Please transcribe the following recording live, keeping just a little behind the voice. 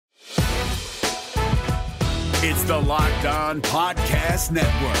It's the Locked On Podcast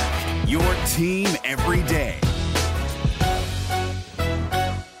Network, your team every day.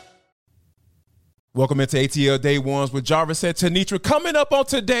 Welcome into ATL Day Ones with Jarvis and Tenitra. Coming up on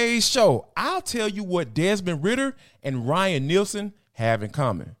today's show, I'll tell you what Desmond Ridder and Ryan Nielsen have in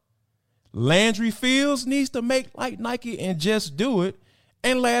common. Landry Fields needs to make like Nike and just do it.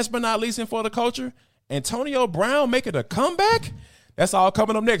 And last but not least, and for the culture, Antonio Brown making a comeback? That's all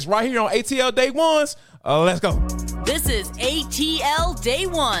coming up next right here on ATL Day Ones. Let's go. This is ATL Day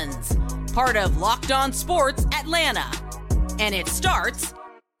Ones, part of Locked On Sports Atlanta. And it starts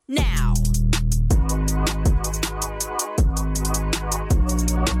now.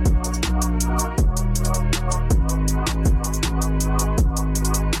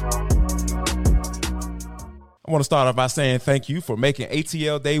 I want to start off by saying thank you for making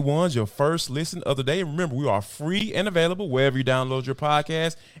ATL Day Ones your first listen of the day. Remember, we are free and available wherever you download your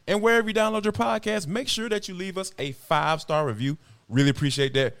podcast. And wherever you download your podcast, make sure that you leave us a 5-star review. Really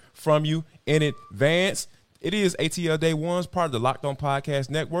appreciate that from you in advance. It is ATL Day Ones, part of the Locked On Podcast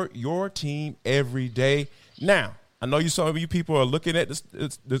Network, your team every day. Now, I know some of you people are looking at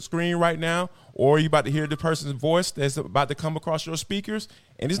the screen right now, or you're about to hear the person's voice that's about to come across your speakers,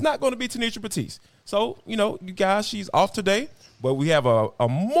 and it's not going to be Tenitra Batiste. So, you guys, she's off today, but we have a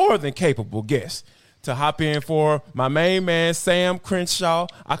more than capable guest to hop in for my main man, Sam Crenshaw.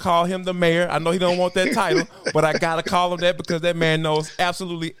 I call him the mayor. I know he don't want that title, but I got to call him that because that man knows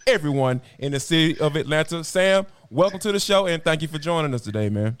absolutely everyone in the city of Atlanta. Sam, welcome to the show, and thank you for joining us today,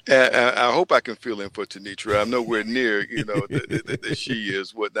 man. I hope I can fill in for Tenitra. I'm nowhere near, that she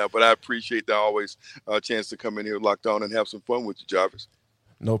is, whatnot, but I appreciate the always chance to come in here locked on and have some fun with you, Jarvis.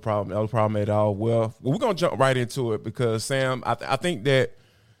 No problem at all. Well, we're going to jump right into it because, Sam, I think that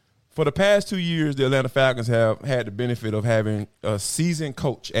for the past 2 years, the Atlanta Falcons have had the benefit of having a seasoned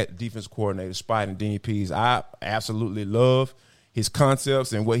coach at defense coordinator spot in Dean Pease. I absolutely love his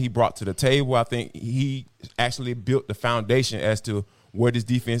concepts and what he brought to the table. I think he actually built the foundation as to where this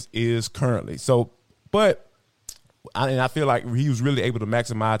defense is currently. I feel like he was really able to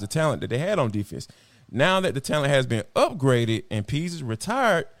maximize the talent that they had on defense. Now that the talent has been upgraded and Pease is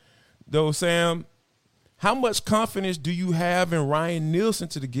retired, though, Sam, how much confidence do you have in Ryan Nielsen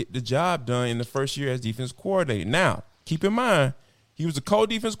to get the job done in the first year as defense coordinator? Now, keep in mind, he was the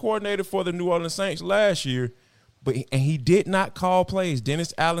co-defense coordinator for the New Orleans Saints last year, and he did not call plays.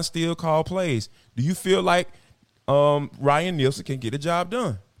 Dennis Allen still called plays. Do you feel like Ryan Nielsen can get a job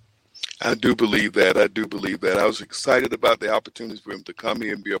done? I do believe that. I was excited about the opportunities for him to come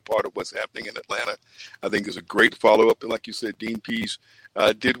here and be a part of what's happening in Atlanta. I think it's a great follow-up. And like you said, Dean Pease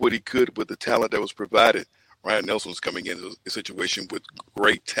did what he could with the talent that was provided. Ryan Nelson's coming into a situation with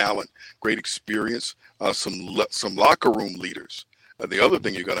great talent, great experience, some locker room leaders. The other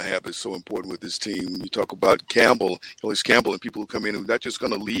thing you're going to have is so important with this team. When you talk about Ellis Campbell, and people who come in who are not just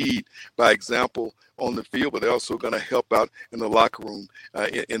going to lead by example on the field, but they're also going to help out in the locker room,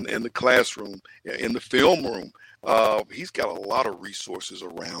 in the classroom, in the film room. He's got a lot of resources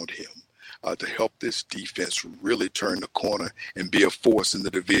around him to help this defense really turn the corner and be a force in the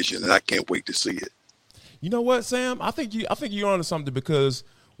division, and I can't wait to see it. You know what, Sam? I think you're onto something because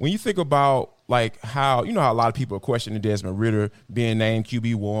when you think about how a lot of people are questioning Desmond Ridder being named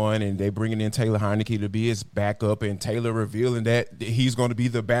QB1 and they bringing in Taylor Heineke to be his backup and Taylor revealing that he's going to be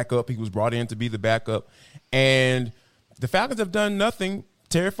the backup. He was brought in to be the backup. And the Falcons have done nothing.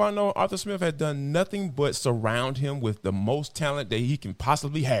 Terry Fontenot, Arthur Smith has done nothing but surround him with the most talent that he can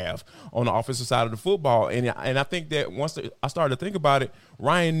possibly have on the offensive side of the football. And I think that once I started to think about it,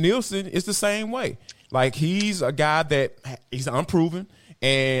 Ryan Nielsen is the same way. He's a guy that he's unproven.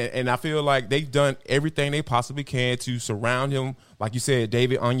 And I feel like they've done everything they possibly can to surround him. Like you said,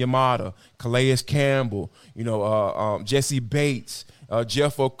 David Onyemata, Calais Campbell, Jesse Bates,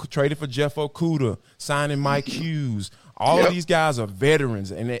 traded for Jeff Okudah, signing Mike Hughes. All of these guys are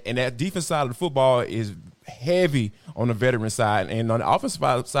veterans, and that defense side of the football is heavy on the veteran side. And on the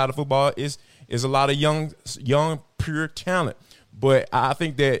offensive side of football is a lot of young, pure talent. But I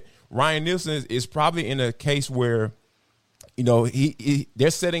think that Ryan Nielsen is probably in a case where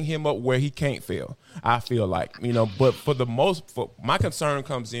they're setting him up where he can't fail. I feel like, but my concern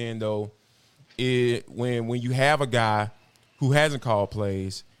comes in though, when you have a guy who hasn't called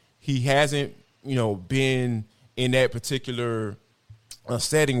plays, he hasn't, been in that particular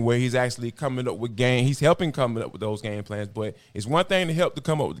setting where he's actually coming up with he's helping coming up with those game plans. But it's one thing to help to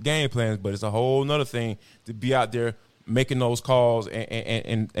come up with the game plans, but it's a whole nother thing to be out there making those calls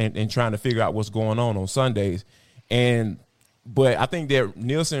and trying to figure out what's going on Sundays. But I think that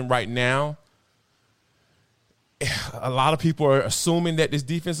Nielsen right now, a lot of people are assuming that this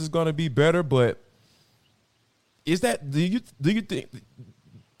defense is going to be better, but is that do you think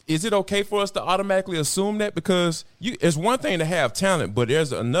is it okay for us to automatically assume that? Because it's one thing to have talent, but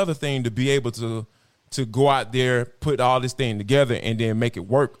there's another thing to be able to go out there, put all this thing together, and then make it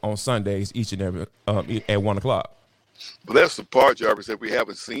work on Sundays each and every at 1:00. But that's the part, Jarvis, that we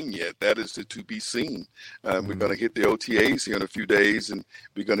haven't seen yet. That is to be seen. We're going to get the OTAs here in a few days, and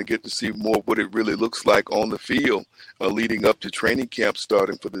we're going to get to see more of what it really looks like on the field leading up to training camp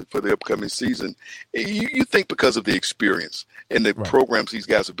starting for the upcoming season. You think because of the experience and the programs these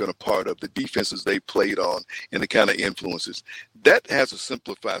guys have been a part of, the defenses they played on, and the kind of influences, that has to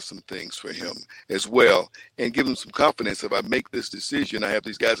simplify some things for him as well and give him some confidence. If I make this decision, I have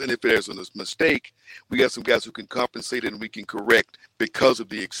these guys, and if there's a mistake, we got some guys who can compensate it and we can correct because of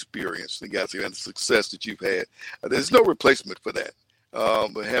the experience, the guys and the success that you've had. There's no replacement for that.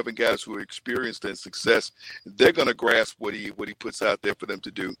 But having guys who are experienced and success, they're going to grasp what he puts out there for them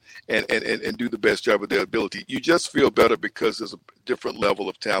to do and do the best job of their ability. You just feel better because there's a different level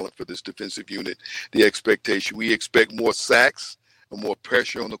of talent for this defensive unit. The expectation, we expect more sacks and more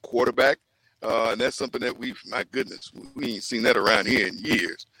pressure on the quarterback. And that's something that my goodness, we ain't seen that around here in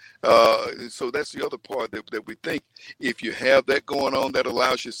years. So that's the other part that we think if you have that going on, that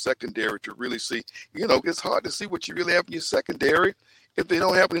allows your secondary to really see, it's hard to see what you really have in your secondary if they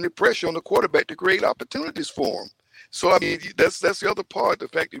don't have any pressure on the quarterback to create opportunities for them. So, I mean, that's the other part, the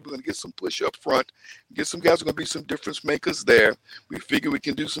fact that we're going to get some push up front, get some guys who are going to be some difference makers there. We figure we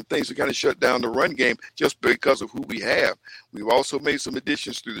can do some things to kind of shut down the run game just because of who we have. We've also made some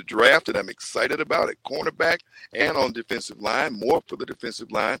additions through the draft that I'm excited about at cornerback and on defensive line, more for the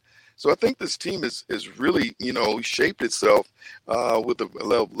defensive line. So I think this team is really, shaped itself with a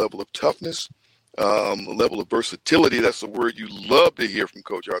level of toughness, a level of versatility. That's a word you love to hear from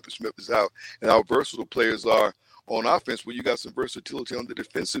Coach Arthur Smith, is how versatile players are on offense, where you got some versatility on the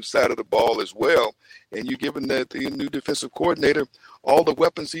defensive side of the ball as well. And you're giving the new defensive coordinator all the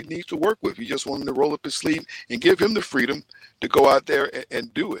weapons he needs to work with. You just want him to roll up his sleeve and give him the freedom to go out there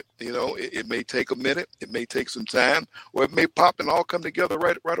and do it. It may take a minute, it may take some time, or it may pop and all come together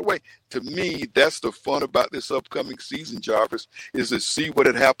right away. To me, that's the fun about this upcoming season, Jarvis, is to see what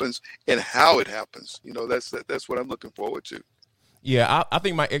it happens and how it happens. That's what I'm looking forward to. Yeah, I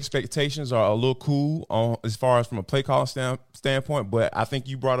think my expectations are a little cool on as far as from a play call standpoint, but I think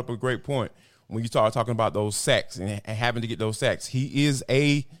you brought up a great point when you started talking about those sacks and having to get those sacks. He is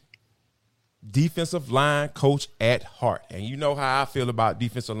a defensive line coach at heart, and you know how I feel about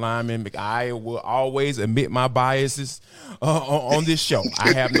defensive linemen. I will always admit my biases on this show.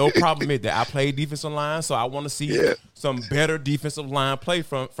 I have no problem with that. I play defensive line, so I want to see some better defensive line play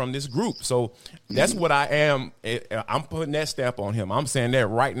from this group. So that's what I am. I'm putting that stamp on him. I'm saying that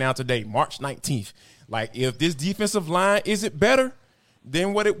right now today, March 19th. Like, if this defensive line isn't better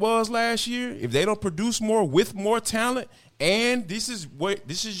than what it was last year, if they don't produce more with more talent, and this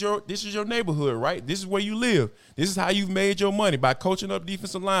is your neighborhood, right? This is where you live. This is how you've made your money, by coaching up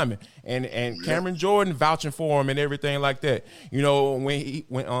defensive linemen and Cameron Jordan vouching for him and everything like that.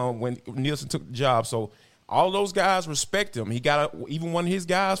 When Nielsen took the job, so all those guys respect him. He got even one of his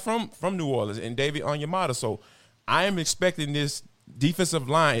guys from New Orleans, and David Onyemata. So I am expecting this defensive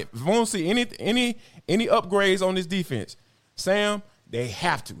line. If we want to see any upgrades on this defense, Sam, they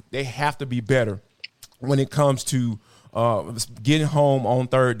have to be better when it comes to getting home on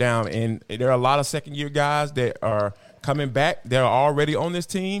third down. And there are a lot of second-year guys that are coming back that are already on this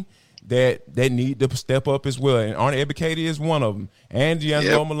team that need to step up as well. And Arnie Ebiketie is one of them, and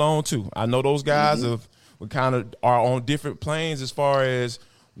D'Angelo Malone too. I know those guys are on different planes as far as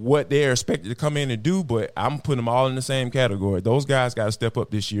what they're expected to come in and do, but I'm putting them all in the same category. Those guys got to step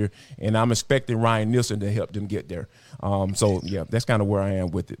up this year, and I'm expecting Ryan Nielsen to help them get there. That's kind of where I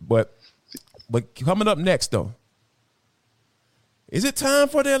am with it. But coming up next, though, is it time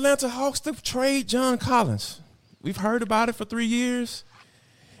for the Atlanta Hawks to trade John Collins? We've heard about it for 3 years.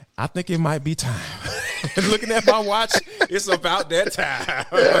 I think it might be time. Looking at my watch, it's about that time.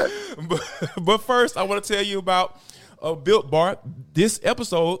 But first, I want to tell you about Built Bar. This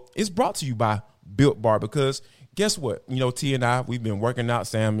episode is brought to you by Built Bar, because guess what? T and I, we've been working out,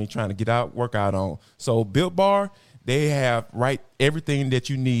 Sam, and trying to get out, workout on. So Built Bar, they have everything that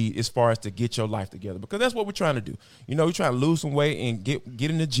you need as far as to get your life together, because that's what we're trying to do. We're trying to lose some weight and get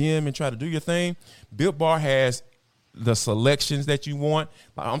in the gym and try to do your thing. Built Bar has the selections that you want.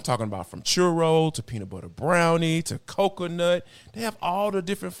 I'm talking about from churro to peanut butter brownie to coconut. They have all the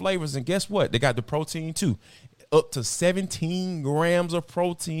different flavors, and guess what? They got the protein too. Up to 17 grams of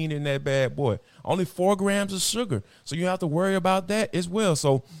protein in that bad boy. Only 4 grams of sugar, so you don't have to worry about that as well.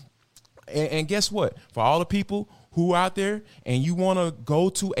 So, and guess what? For all the people who are out there and you want to go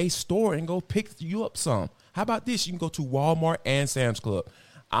to a store and go pick you up some, How about this? You can go to Walmart and Sam's Club.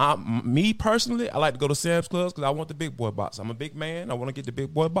 Me personally, I like to go to Sam's Club because I want the big boy box. I'm a big man. I want to get the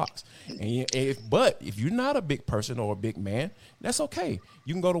big boy box. But if you're not a big person or a big man, that's okay.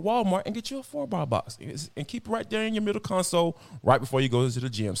 You can go to Walmart and get you a 4-bar box and keep it right there in your middle console right before you go to the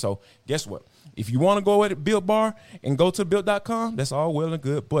gym. So guess what? If you want to go at Built Bar and go to Built.com, that's all well and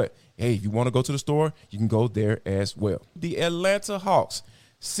good. But, hey, if you want to go to the store, you can go there as well. The Atlanta Hawks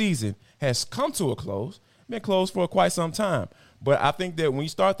season has come to a close. Been closed for quite some time. But I think that when you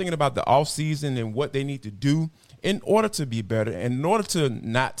start thinking about the offseason and what they need to do in order to be better, and in order to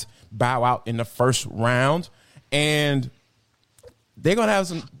not bow out in the first round, and they're going to have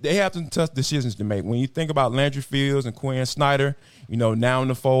some tough decisions to make. When you think about Landry Fields and Quinn Snyder, now in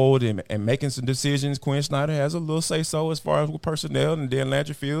the fold and making some decisions, Quinn Snyder has a little say-so as far as with personnel, and then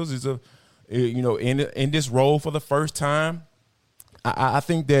Landry Fields is in this role for the first time. I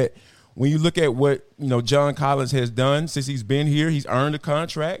think that when you look at what, John Collins has done since he's been here, he's earned a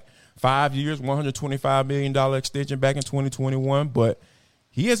contract, 5 years, $125 million extension back in 2021. But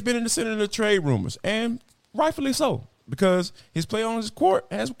he has been in the center of the trade rumors, and rightfully so, because his play on his court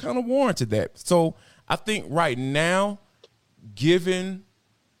has kind of warranted that. So I think right now, given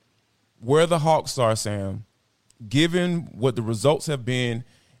where the Hawks are, Sam, given what the results have been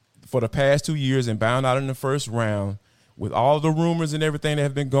for the past 2 years and bound out in the first round, with all the rumors and everything that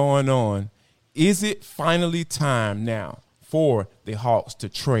have been going on, is it finally time now for the Hawks to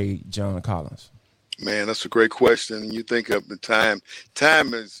trade John Collins? Man, that's a great question. You think of the time.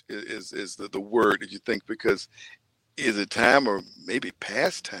 Time is the word that you think, because is it time or maybe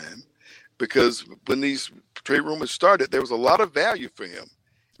past time? Because when these trade rumors started, there was a lot of value for him.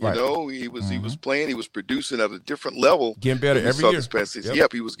 Right. He was playing, he was producing at a different level. Getting better every year.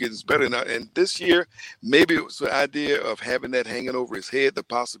 Yep, he was getting better now. And this year, maybe it was the idea of having that hanging over his head, the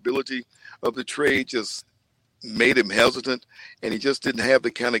possibility of the trade just made him hesitant, and he just didn't have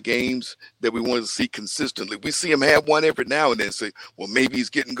the kind of games that we wanted to see consistently. We see him have one every now and then, say, well, maybe he's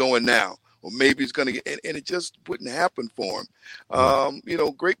getting going now. Or maybe he's going to get, and it just wouldn't happen for him.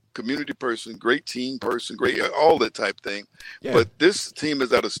 Great community person, great team person, great, all that type thing. Yeah. But this team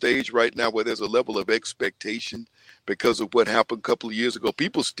is at a stage right now where there's a level of expectation because of what happened a couple of years ago.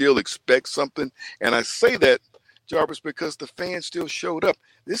 People still expect something. And I say that, Jarvis, because the fans still showed up.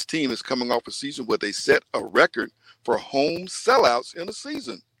 This team is coming off a season where they set a record for home sellouts in a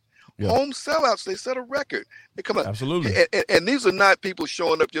season. Yeah. Home sellouts, they set a record. They come out. Absolutely. And these are not people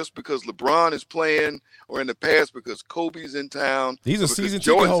showing up just because LeBron is playing, or in the past because Kobe's in town. These are season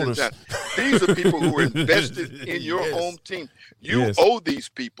ticket holders. These are people who are invested in your home team. You owe these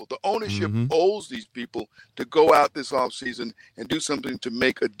people. The ownership owes these people to go out this offseason and do something to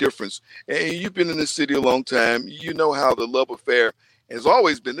make a difference. And you've been in this city a long time. You know how the love affair has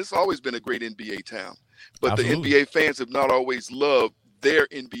always been. This has always been a great NBA town. But Absolutely. The NBA fans have not always loved their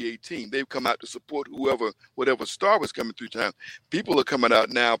NBA team. They've come out to support whatever star was coming through town. People are coming out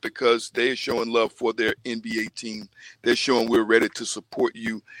now because they're showing love for their NBA team. They're showing we're ready to support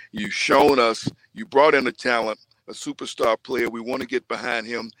you. You've shown us, you brought in a talent, a superstar player. We want to get behind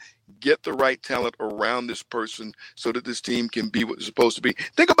him, get the right talent around this person so that this team can be what it's supposed to be.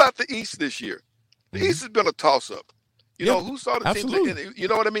 Think about the East this year. The East has been a toss-up. Who saw the absolutely. team? You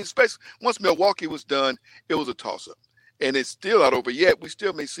know what I mean? Especially once Milwaukee was done, it was a toss-up. And it's still not over yet. We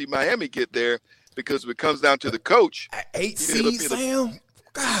still may see Miami get there because if it comes down to the coach. 8 seed, Sam?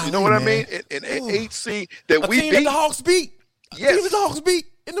 God, you know what I mean? An 8 seed that we beat. That the Hawks beat. Yes. Team the Hawks beat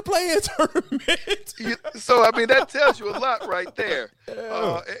in the play-in tournament. So, I mean, that tells you a lot right there.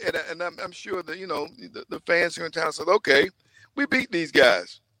 And I'm sure that, the fans here in town said, okay, we beat these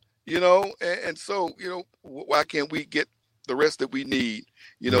guys, and so, why can't we get the rest that we need,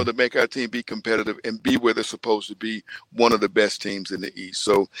 to make our team be competitive and be where they're supposed to be, one of the best teams in the East.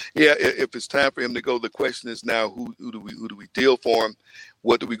 So, if it's time for him to go, the question is now, who do we deal for him?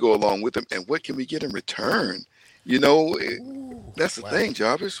 What do we go along with him? And what can we get in return? That's the thing,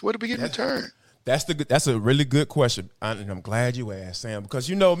 Jarvis. What do we get in return? That's a really good question, and I'm glad you asked, Sam, because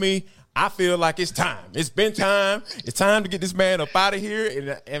you know me, I feel like it's time. It's been time. It's time to get this man up out of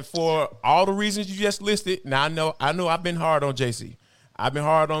here, and for all the reasons you just listed. Now I know I've been hard on JC. I've been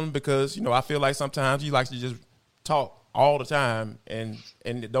hard on him because I feel like sometimes he likes to just talk all the time and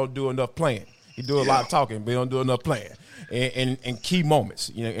don't do enough playing. He do a lot of talking, but he don't do enough playing in key moments,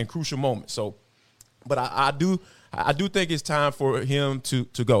 in crucial moments. So, but I do think it's time for him to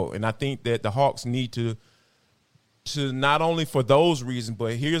go, and I think that the Hawks need to not only for those reasons,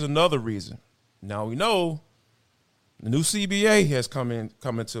 but here's another reason. Now we know the new CBA has come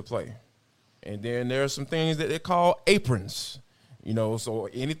into play, and then there are some things that they call aprons, You know, so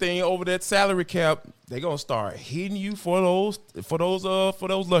anything over that salary cap, they're gonna start hitting you for those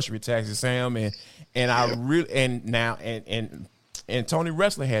luxury taxes, Sam. And I really and Tony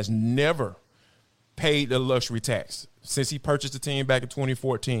Wrestler has never paid the luxury tax since he purchased the team back in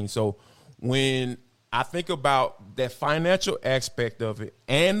 2014. So when I think about that financial aspect of it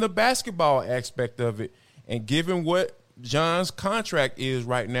and the basketball aspect of it, and given what John's contract is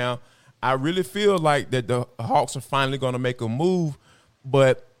right now, I really feel like that the Hawks are finally going to make a move,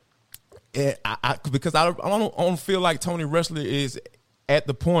 but because I don't feel like Tony Wrestler is at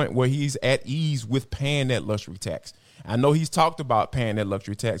the point where he's at ease with paying that luxury tax. I know he's talked about paying that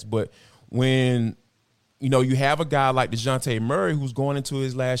luxury tax, but when you have a guy like DeJounte Murray who's going into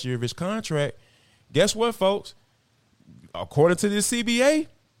his last year of his contract, guess what, folks? According to this CBA,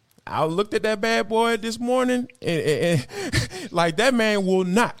 I looked at that bad boy this morning, and like that man will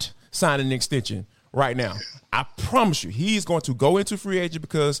not sign an extension right now. I promise you, he's going to go into free agent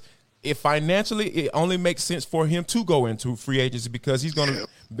because financially it only makes sense for him to go into free agency because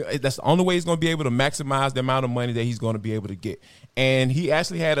that's the only way he's going to be able to maximize the amount of money that he's going to be able to get. And he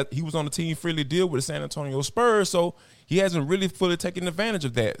actually he was on the team friendly deal with the San Antonio Spurs, so he hasn't really fully taken advantage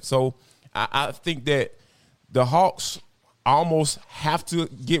of that. So I think that the Hawks almost have to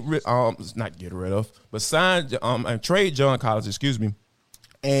sign and trade John Collins,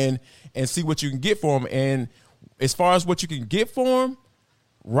 and see what you can get for him. And as far as what you can get for him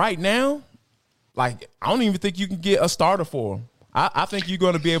right now, like I don't even think you can get a starter for him. I think you're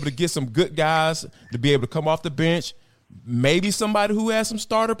going to be able to get some good guys to be able to come off the bench, maybe somebody who has some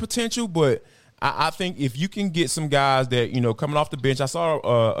starter potential. But I think if you can get some guys that coming off the bench, I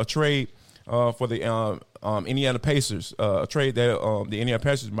saw a trade for the Indiana Pacers, a trade that the Indiana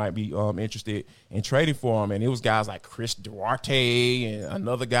Pacers might be interested in trading for him, and it was guys like Chris Duarte and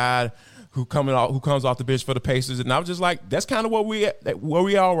another guy who comes off the bench for the Pacers, and I was just like, that's kind of where we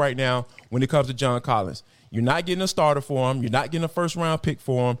are right now when it comes to John Collins. You're not getting a starter for him. You're not getting a first-round pick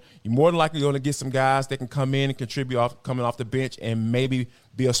for him. You're more than likely going to get some guys that can come in and contribute coming off the bench and maybe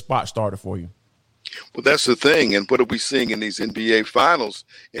be a spot starter for you. Well, that's the thing. And what are we seeing in these NBA finals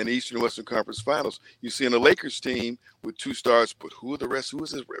and Eastern and Western Conference finals? You're seeing a Lakers team with 2 stars, but who are the rest? Who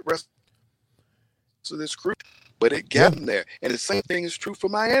is the rest of this crew? But it got them there. And the same thing is true for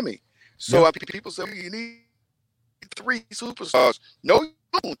Miami. So people say, you need 3 superstars. No, you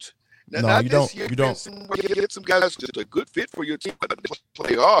don't. Now, you don't. You get some guys that are a good fit for your team, but they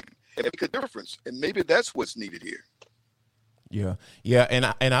play hard and make a difference. And maybe that's what's needed here. Yeah.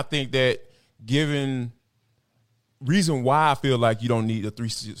 And I think that given reason why I feel like you don't need the 3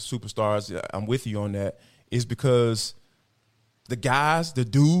 superstars, I'm with you on that, is because the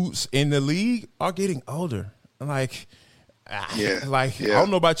dudes in the league are getting older. I don't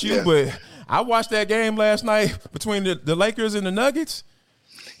know about you, but I watched that game last night between the Lakers and the Nuggets.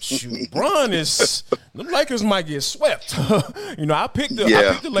 Shoot, the Lakers might get swept. I picked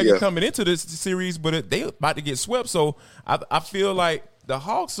the Lakers coming into this series, but they about to get swept. So I feel like the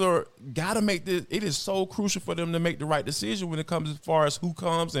Hawks got to make this. It is so crucial for them to make the right decision when it comes as far as who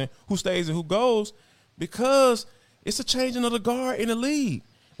comes and who stays and who goes, because it's a changing of the guard in the league.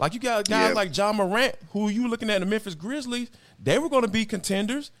 Like you got guys like John Morant, who you looking at the Memphis Grizzlies, they were going to be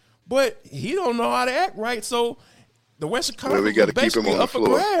contenders, but he don't know how to act right. So the Western Conference is basically up for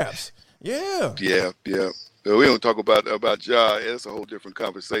grabs. Yeah. We don't talk about Ja. It's a whole different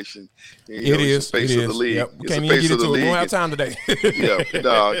conversation. It is. The face of the league. Yep. We can't even get into it. We don't have time today. That'll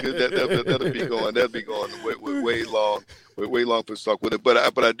be going. That'll be going way long for talk with it.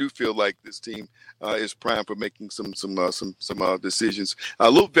 But I do feel like this team is primed for making some decisions. A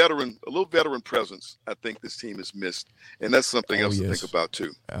little veteran presence. I think this team has missed, and that's something else to think about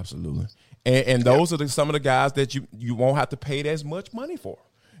too. Absolutely. And those are some of the guys that you won't have to pay as much money for.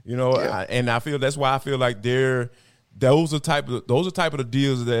 And I feel that's why I feel like those are type of the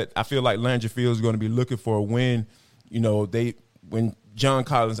deals that I feel like Landry Fields is going to be looking for when John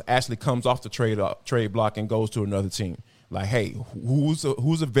Collins actually comes off the trade block and goes to another team. Like, hey, who's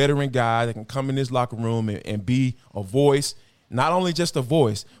a veteran guy that can come in this locker room and be a voice, not only just a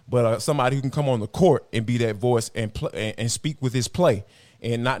voice, but somebody who can come on the court and be that voice and play, and speak with his play.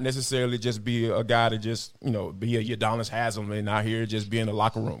 And not necessarily just be a guy to just, be a Udonis Haslem and out here just being a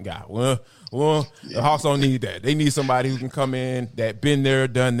locker room guy. Well, the Hawks don't need that. They need somebody who can come in that been there,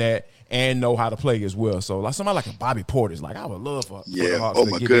 done that, and know how to play as well. So like somebody like a Bobby Portis, like I would love for the Hawks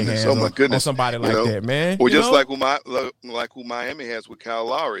to get their hands on somebody like that, man. Or just like who Miami has with Kyle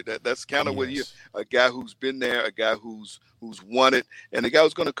Lowry. That's kind of what a guy who's been there, a guy who's won it, and a guy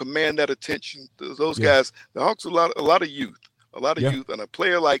who's going to command that attention. Those guys, the Hawks, a lot of youth. Youth, and a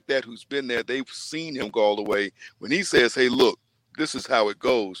player like that who's been there, they've seen him go all the way. When he says, hey, look, this is how it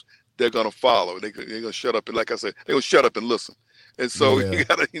goes, they're going to follow. They're going to shut up. And like I said, they're going to shut up and listen. And so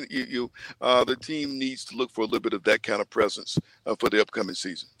the team needs to look for a little bit of that kind of presence for the upcoming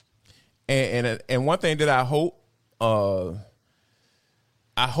season. And one thing that I hope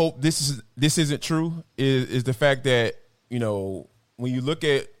this isn't true is the fact that, you know, when you look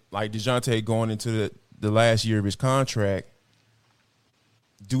at like DeJounte going into the last year of his contract,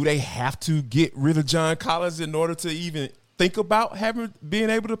 do they have to get rid of John Collins in order to even think about being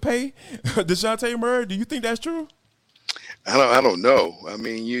able to pay DeJounte Murray? Do you think that's true? I don't know. I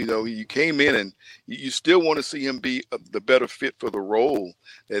mean, you know, you came in and you still want to see him be the better fit for the role.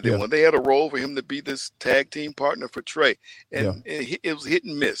 When they had a role for him to be this tag team partner for Trey, and it was hit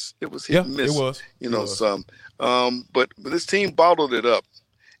and miss. It was hit and miss. It was. But this team bottled it up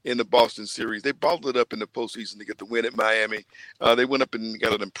in the Boston series. They bottled it up in the postseason to get the win at Miami. They went up and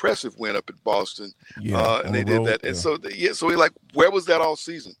got an impressive win up at Boston, and they did that. And so we're like, where was that all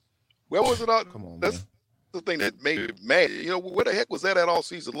season? Where was it all? Come on, That's man. the thing that made me mad. You know, where the heck was that at all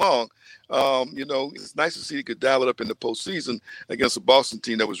season long? You know, it's nice to see he could dial it up in the postseason against a Boston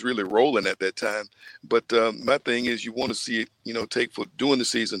team that was really rolling at that time. But my thing is, you want to see it, you know, take for doing the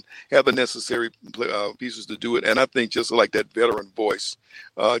season, have the necessary pieces to do it. And I think just like that veteran voice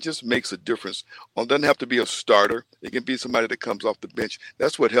just makes a difference. It doesn't have to be a starter. It can be somebody that comes off the bench.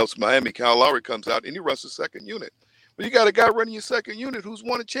 That's what helps Miami. Kyle Lowry comes out and he runs the second unit. But you got a guy running your second unit who's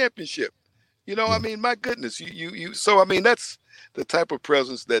won a championship. You know, I mean, my goodness, so I mean, that's the type of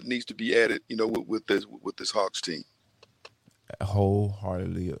presence that needs to be added, you know, with this Hawks team. I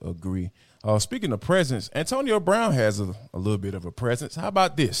wholeheartedly agree. Speaking of presence, Antonio Brown has a little bit of a presence. How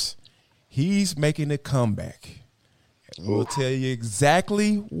about this? He's making a comeback. We'll tell you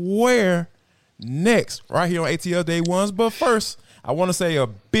exactly where next, right here on ATL Day Ones. But first, I want to say a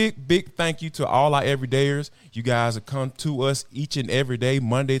big, big thank you to all our everydayers. You guys have come to us each and every day,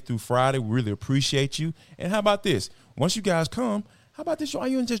 Monday through Friday. We really appreciate you. And how about this? Once you guys come, how about this? Why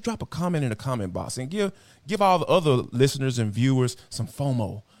you just drop a comment in the comment box and give all the other listeners and viewers some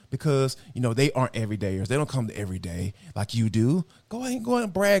FOMO, because, you know, they aren't everydayers. They don't come to every day like you do. Go ahead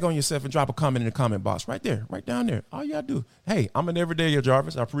and brag on yourself and drop a comment in the comment box right there, right down there. All you got to do. Hey, I'm an everydayer,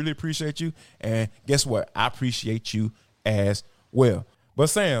 Jarvis. I really appreciate you. And guess what? I appreciate you as well. But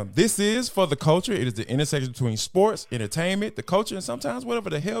Sam, this is For the Culture. It is the intersection between sports, entertainment, the culture, and sometimes whatever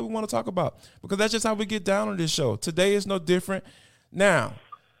the hell we want to talk about, because that's just how we get down on this show. Today is no different. Now,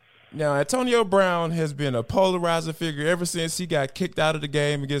 Antonio Brown has been a polarizing figure ever since he got kicked out of the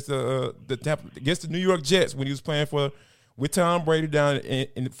game against the New York Jets when he was playing with Tom Brady down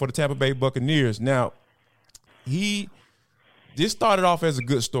for the Tampa Bay Buccaneers. Now, this started off as a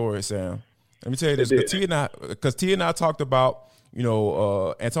good story, Sam. Let me tell you this, because T and I talked about, you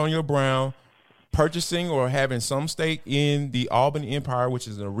know, Antonio Brown purchasing or having some stake in the Albany Empire, which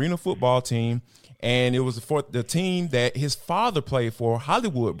is an arena football team. And it was for the team that his father played for,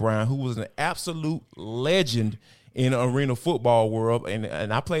 Hollywood Brown, who was an absolute legend in the arena football world.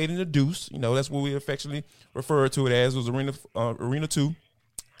 And I played in the Deuce. You know, that's what we affectionately refer to it as, was Arena 2.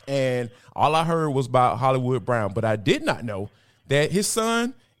 And all I heard was about Hollywood Brown. But I did not know that his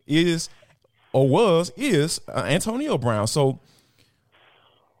son is Antonio Brown. So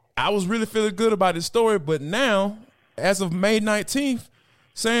I was really feeling good about his story. But now, as of May 19th,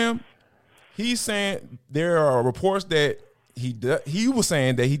 Sam, he's saying there are reports that he was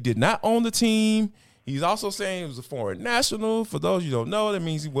saying that he did not own the team. He's also saying he was a foreign national. For those you don't know, that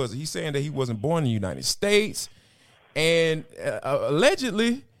means he's saying that he wasn't born in the United States. And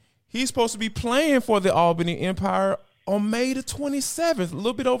allegedly, he's supposed to be playing for the Albany Empire on May the 27th, a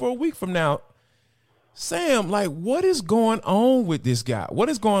little bit over a week from now. Sam, like, what is going on with this guy? What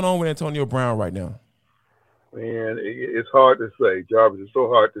is going on with Antonio Brown right now? Man, it's hard to say, Jarvis. It's so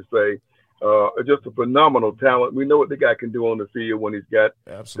hard to say. Just a phenomenal talent. We know what the guy can do on the field when he's got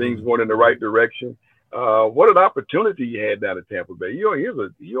things going in the right direction. What an opportunity you had down at Tampa Bay. You're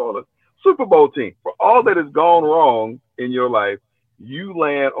on a Super Bowl team. For all that has gone wrong in your life, you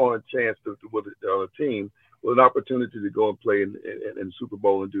land on a chance with a team with an opportunity to go and play in the Super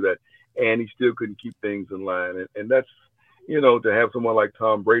Bowl and do that. And he still couldn't keep things in line. And that's, you know, to have someone like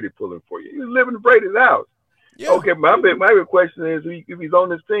Tom Brady pulling for you. He was living in Brady's house. Yeah. Okay, my big question is, if he's on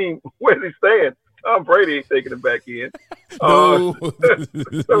this team, where does he stand? Tom Brady ain't taking him back in. No.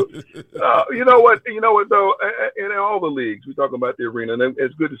 You know what though, in all the leagues, we're talking about the arena, and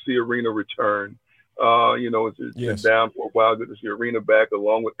it's good to see arena return. It's been down for a while. Good to see arena back,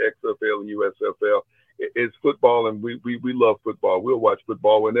 along with XFL and USFL. It's football, and we love football. We'll watch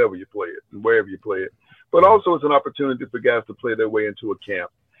football whenever you play it and wherever you play it. But also, it's an opportunity for guys to play their way into a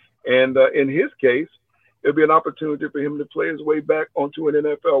camp. And in his case, it'll be an opportunity for him to play his way back onto an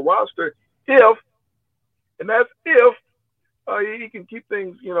NFL roster if, and that's if, he can keep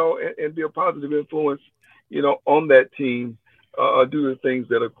things, and be a positive influence, on that team, do the things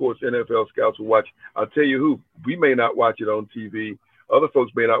that, of course, NFL scouts will watch. I'll tell you who, we may not watch it on TV. Other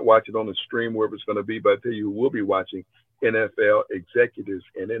folks may not watch it on the stream, wherever it's going to be, but I'll tell you who will be watching. NFL executives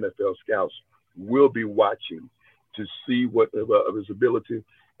and NFL scouts will be watching to see what of his ability,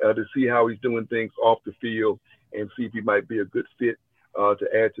 to see how he's doing things off the field, and see if he might be a good fit to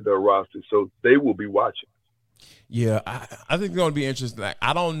add to their roster. So they will be watching. Yeah, I think it's going to be interesting. Like,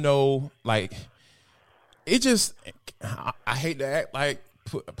 I don't know, like, it just, I hate to act like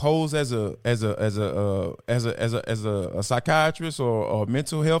pose as a psychiatrist or a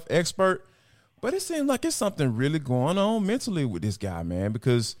mental health expert, but it seems like it's something really going on mentally with this guy, man.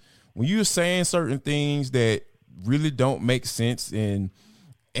 Because when you're saying certain things that really don't make sense, and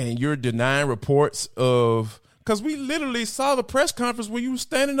you're denying reports of, because we literally saw the press conference where you were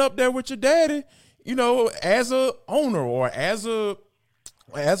standing up there with your daddy, as a owner or as a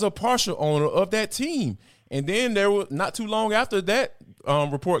partial owner of that team. And then there was not too long after that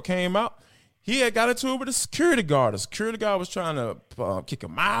report came out, he had got into it with a security guard. The security guard was trying to kick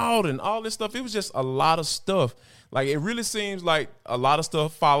him out and all this stuff. It was just a lot of stuff. Like, it really seems like a lot of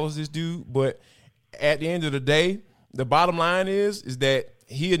stuff follows this dude. But at the end of the day, the bottom line is that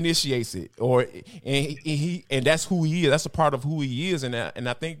he initiates it, and that's who he is. That's a part of who he is. And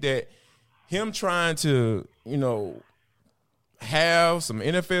I think that him trying to, have some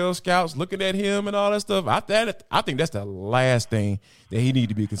NFL scouts looking at him and all that stuff, I think that's the last thing that he need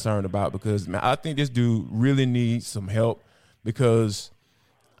to be concerned about, because, man, I think this dude really needs some help, because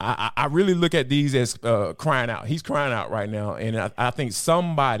I really look at these as crying out. He's crying out right now, and I think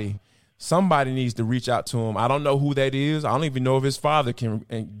somebody needs to reach out to him. I don't know who that is. I don't even know if his father can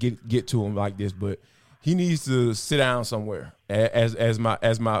get to him like this, but he needs to sit down somewhere, as my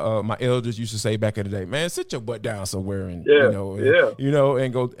elders used to say back in the day. Man, sit your butt down somewhere and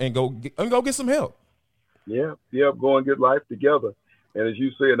and go get some help. Yeah, go and get life together. And as you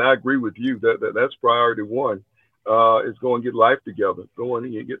say, and I agree with you, that's priority one. Is go and get life together. Go in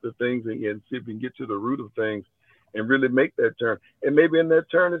and get the things and see if we can get to the root of things and really make that turn. And maybe in that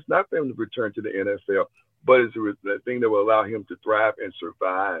turn, it's not for him to return to the NFL, but it's that thing that will allow him to thrive and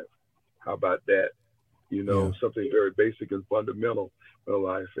survive. How about that? Something very basic and fundamental in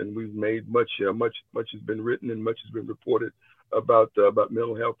life. And we've made much has been written and much has been reported about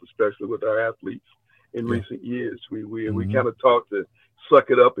mental health, especially with our athletes in recent years. We kind of taught to suck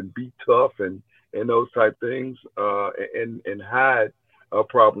it up and be tough and those type things, and hide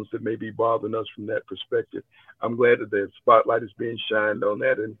problems that may be bothering us from that perspective. I'm glad that the spotlight is being shined on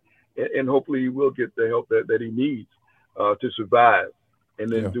that, and hopefully he will get the help that he needs to survive. And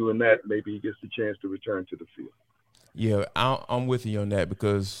then doing that, maybe he gets the chance to return to the field. Yeah, I'm with you on that,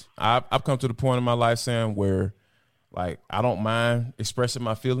 because I've come to the point in my life, Sam, where, like, I don't mind expressing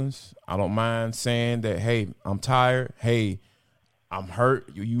my feelings. I don't mind saying that, hey, I'm tired. Hey, I'm hurt.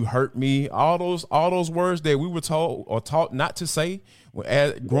 You hurt me. All those words that we were told or taught not to say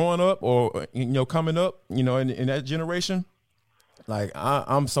growing up or coming up, in that generation. Like,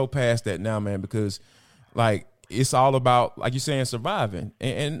 I'm so past that now, man, because, like, it's all about, like you're saying, surviving,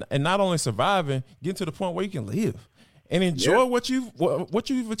 and not only surviving, getting to the point where you can live and enjoy what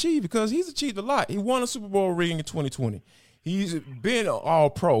you've achieved, because he's achieved a lot. He won a Super Bowl ring in 2020. He's been all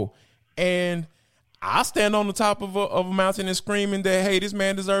pro, and I stand on the top of a mountain and screaming that, hey, this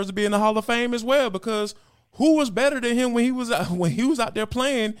man deserves to be in the Hall of Fame as well, because who was better than him when he was out there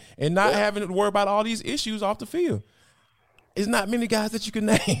playing and not having to worry about all these issues off the field? It's not many guys that you can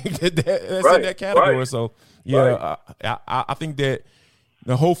name that's in that category. Right. So, I think that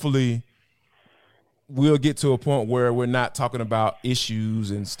hopefully we'll get to a point where we're not talking about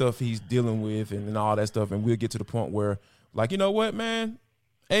issues and stuff he's dealing with and all that stuff, and we'll get to the point where, like, you know what, man,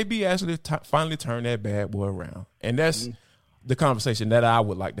 AB actually finally turned that bad boy around. And that's the conversation that I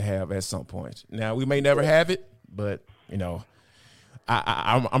would like to have at some point. Now, we may never have it, but,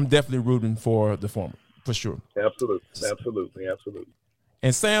 I'm definitely rooting for the former. For sure. Absolutely.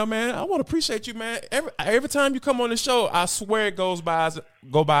 And Sam, man, I want to appreciate you, man. Every time you come on the show, I swear it goes by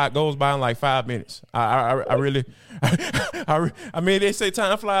in like 5 minutes. I really, I mean, they say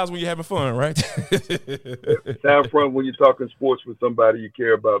time flies when you're having fun, right? Time flies when you're talking sports with somebody you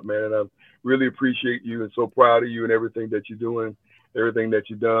care about, man. And I really appreciate you and so proud of you and everything that you're doing, everything that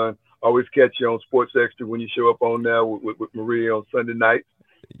you've done. Always catch you on Sports Extra when you show up on now with Maria on Sunday night.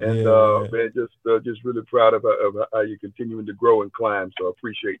 And man, just really proud of how you're continuing to grow and climb. So I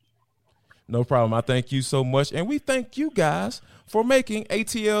appreciate No problem. I thank you so much. And we thank you guys for making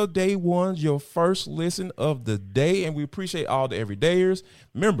ATL Day Ones your first listen of the day. And we appreciate all the everydayers.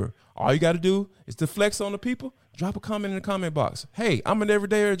 Remember, all you got to do is to flex on the people. Drop a comment in the comment box. Hey, I'm an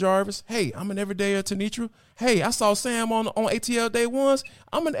everydayer, Jarvis. Hey, I'm an everydayer, Tenitra. Hey, I saw Sam on ATL Day Ones.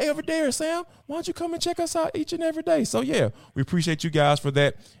 I'm an everydayer, Sam. Why don't you come and check us out each and every day? So, yeah, we appreciate you guys for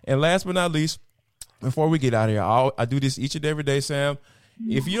that. And last but not least, before we get out of here, I do this each and every day, Sam.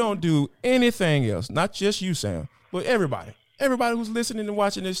 If you don't do anything else, not just you, Sam, but everybody who's listening and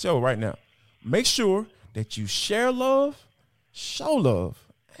watching this show right now, make sure that you share love, show love,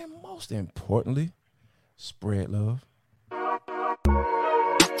 and most importantly, spread love.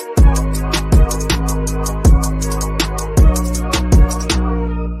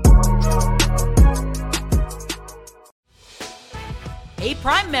 Hey,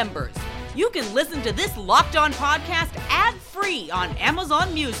 Prime members, you can listen to this Locked On podcast ad-free on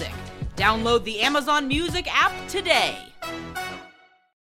Amazon Music. Download the Amazon Music app today.